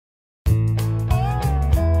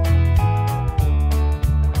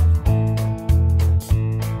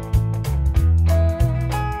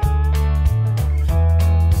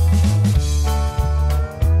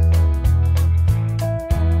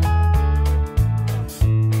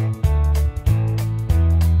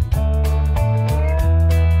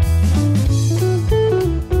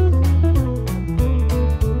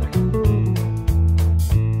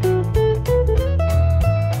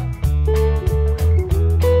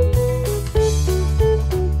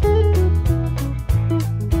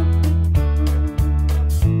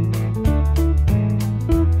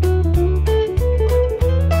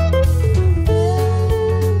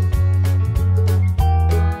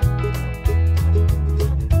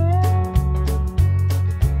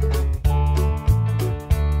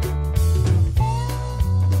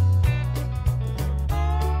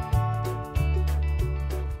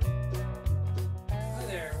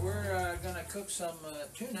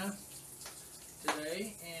tuna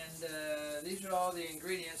today, and these are all the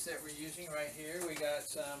ingredients that we're using right here. We got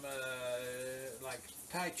some like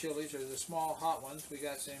Thai chilies, or the small hot ones. We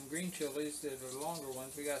got some green chilies, that are the longer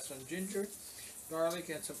ones. We got some ginger, garlic,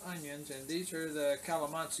 and some onions, and these are the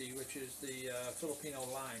calamansi, which is the Filipino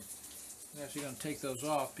lime. I'm actually going to take those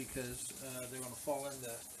off because they're going to fall in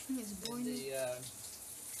the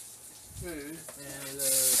food, and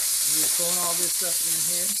we're throwing all this stuff in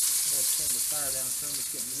here. Let's turn the fire down some.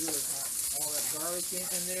 It's getting really hot. All that garlic in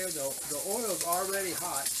there. The oil's already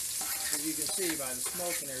hot, as you can see by the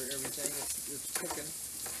smoke and everything. It's cooking.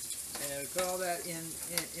 And we put all that in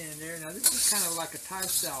there. Now this is kind of like a Thai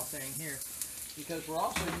style thing here, because we're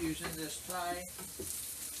also using this Thai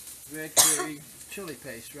red curry chili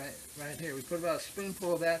paste right here. We put about a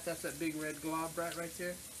spoonful of that. That's that big red glob right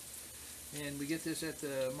there. And we get this at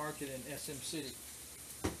the market in SM City.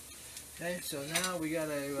 Okay, so now we got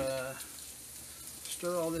to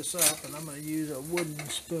stir all this up, and I'm going to use a wooden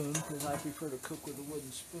spoon because I prefer to cook with a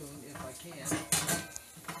wooden spoon if I can.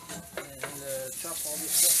 And chop all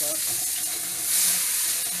this stuff up.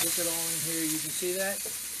 Cook it all in here. You can see that,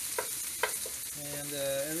 and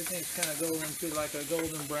everything's kind of going through like a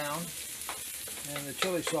golden brown. And the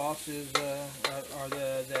chili sauce is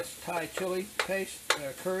that's Thai chili paste,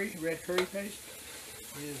 red curry paste,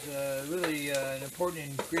 is really an important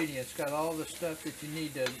ingredient. It's got all the stuff that you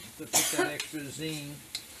need to put that extra zing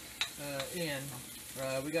in.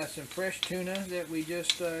 We got some fresh tuna that we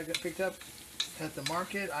just got picked up at the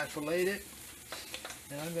market. I filleted it,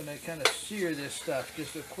 and I'm going to kind of sear this stuff,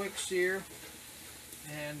 just a quick sear,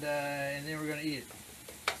 and then we're going to eat it.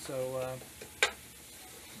 So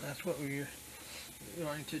that's what we're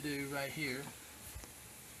going to do right here.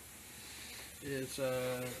 Is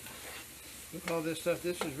look at all this stuff.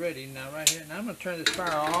 This is ready now right here. Now I'm going to turn this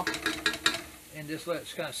fire off and just let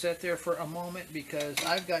it kind of sit there for a moment, because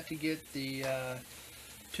I've got to get the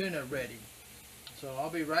tuna ready. So I'll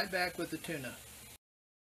be right back with the tuna.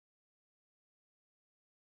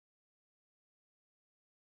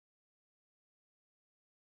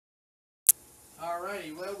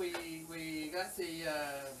 Alrighty, well we got the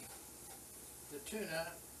tuna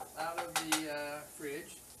out of the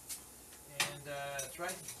fridge, and it's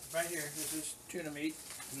right here. This is tuna meat.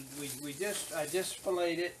 I just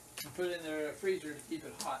filleted it and put it in the freezer to keep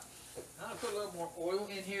it hot. Now I put a little more oil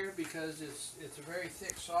in here because it's a very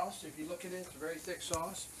thick sauce. If you look at it, it's a very thick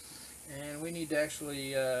sauce, and we need to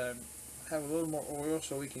actually have a little more oil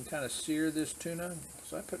so we can kind of sear this tuna.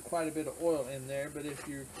 So I put quite a bit of oil in there, but if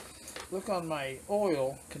you look on my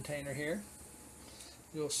oil container here,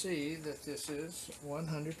 you'll see that this is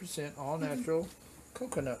 100% all natural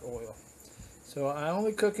coconut oil. So I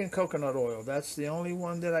only cook in coconut oil. That's the only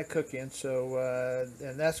one that I cook in. So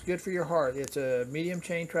and that's good for your heart. It's a medium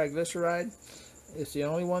chain triglyceride. It's the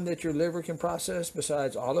only one that your liver can process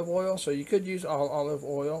besides olive oil. So you could use olive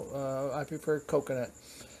oil. I prefer coconut.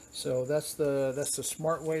 So that's the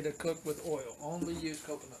smart way to cook with oil. Only use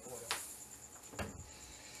coconut oil.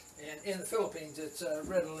 And in the Philippines, it's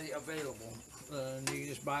readily available. And you can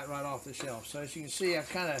just buy it right off the shelf. So as you can see, I've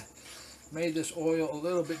kind of made this oil a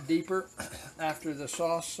little bit deeper after the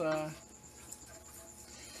sauce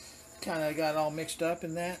kind of got all mixed up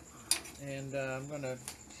in that. And I'm going to, as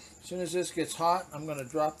soon as this gets hot, I'm going to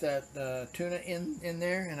drop that tuna in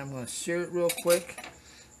there, and I'm going to sear it real quick,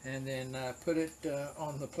 and then put it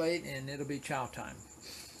on the plate, and it'll be chow time.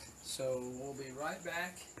 So we'll be right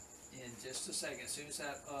back in just a second, as soon as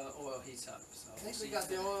that oil heats up. So I think we got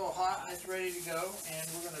the oil hot and it's ready to go, and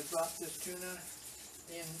we're going to drop this tuna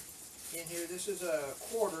in here. This is a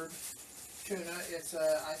quartered tuna. It's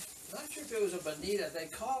I'm not sure if it was a bonita. They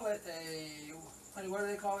call it a, honey, what do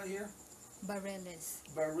they call it here? Barillas.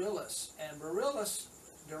 Barillas. And barillas,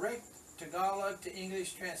 direct Tagalog to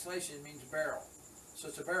English translation, means barrel. So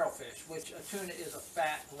it's a barrel fish, which a tuna is a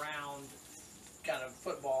fat, round, kind of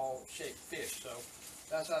football-shaped fish. So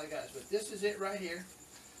that's how they got it. But this is it right here.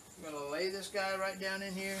 I'm going to lay this guy right down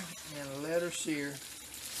in here and let her sear.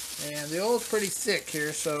 And the oil's pretty thick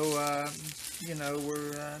here, so you know,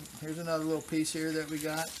 here's another little piece here that we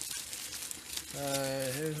got.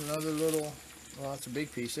 Here's another little, well, it's a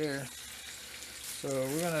big piece there. So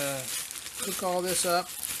we're going to cook all this up,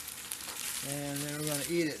 and then we're going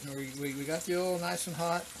to eat it. And we got the oil nice and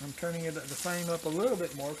hot. I'm turning the flame up a little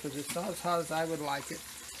bit more because it's not as hot as I would like it.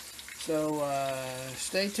 So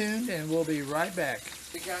stay tuned, and we'll be right back.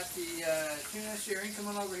 We got the tuna searing. Come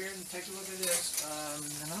on over here and take a look at this.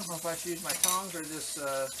 And I don't know if I should use my tongs or this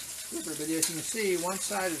flipper, but as you can see, one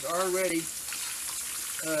side is already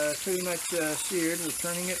pretty much seared. We're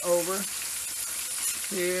turning it over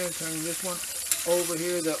here, turning this one over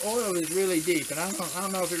here. The oil is really deep, and I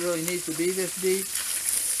don't know if it really needs to be this deep,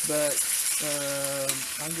 but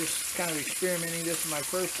I'm just kind of experimenting. This is my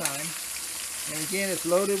first time. And again, it's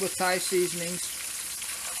loaded with Thai seasonings,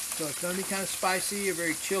 so it's going to be kind of spicy, a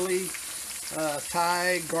very chili,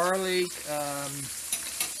 Thai, garlic.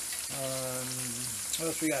 What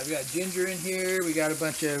else we got? We got ginger in here. We got a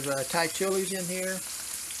bunch of Thai chilies in here,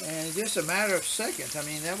 and just a matter of seconds. I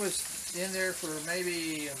mean, that was in there for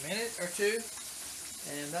maybe a minute or two,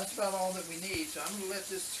 and that's about all that we need. So I'm going to let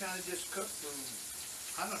this kind of just cook for,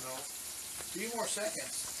 I don't know, a few more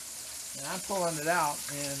seconds. And I'm pulling it out,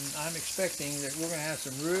 and I'm expecting that we're going to have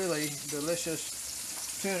some really delicious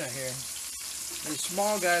tuna here. These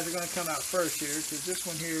small guys are going to come out first here, because this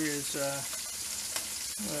one here is, I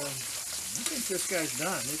think this guy's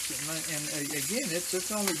done. And again,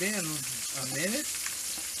 it's only been a minute,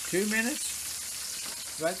 2 minutes.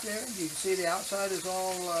 Right there, you can see the outside is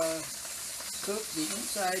all cooked. The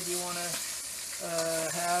inside you want to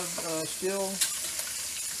have still,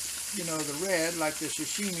 you know, the red, like the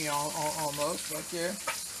sashimi almost, right there.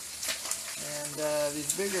 And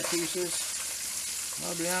these bigger pieces,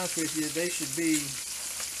 I'll be honest with you, they should be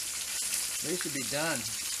done.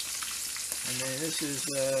 And then this is,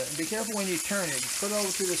 be careful when you turn it. Put it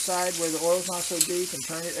over to the side where the oil's not so deep and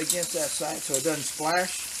turn it against that side so it doesn't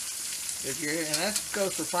splash. And that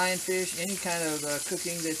goes for frying fish, any kind of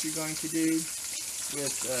cooking that you're going to do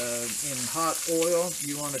with in hot oil.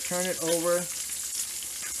 You want to turn it over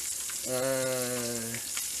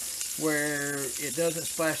where it doesn't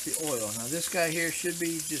splash the oil. Now this guy here should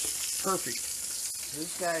be just perfect.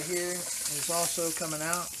 This guy here is also coming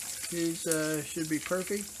out. He's should be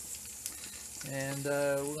perfect. And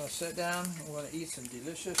we're going to sit down. We're going to eat some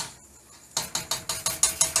delicious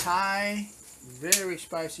Thai, very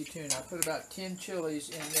spicy tuna. I put about 10 chilies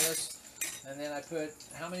in this, and then I put,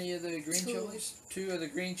 how many of the green chilies? 2 of the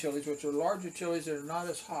green chilies, which are larger chilies that are not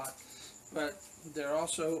as hot, but they're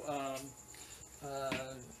also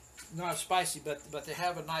not spicy, but they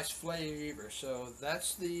have a nice flavor. So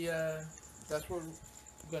that's what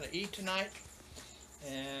we're going to eat tonight,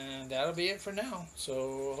 and that'll be it for now.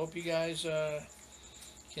 So hope you guys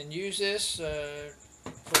can use this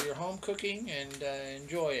for your home cooking and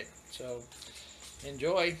enjoy it. So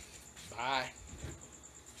enjoy. Bye.